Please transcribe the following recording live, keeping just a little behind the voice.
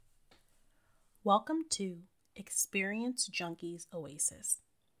Welcome to Experience Junkies Oasis,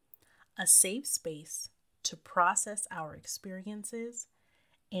 a safe space to process our experiences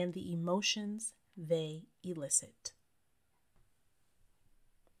and the emotions they elicit.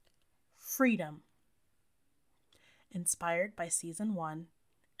 Freedom, inspired by Season 1,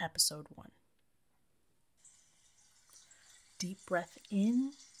 Episode 1. Deep breath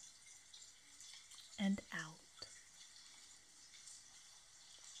in and out.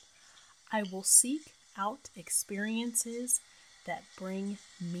 I will seek out experiences that bring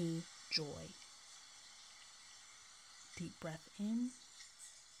me joy. Deep breath in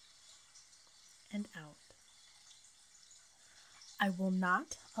and out. I will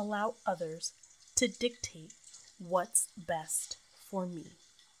not allow others to dictate what's best for me.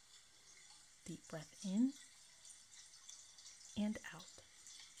 Deep breath in and out.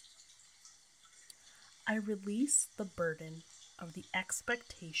 I release the burden of the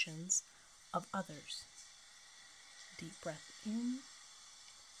expectations of others. Deep breath in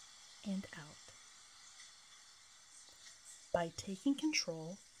and out. By taking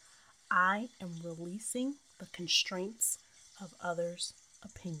control, I am releasing the constraints of others'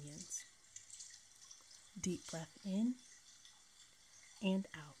 opinions. Deep breath in and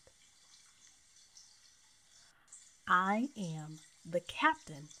out. I am the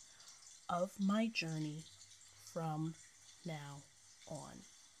captain of my journey from now on.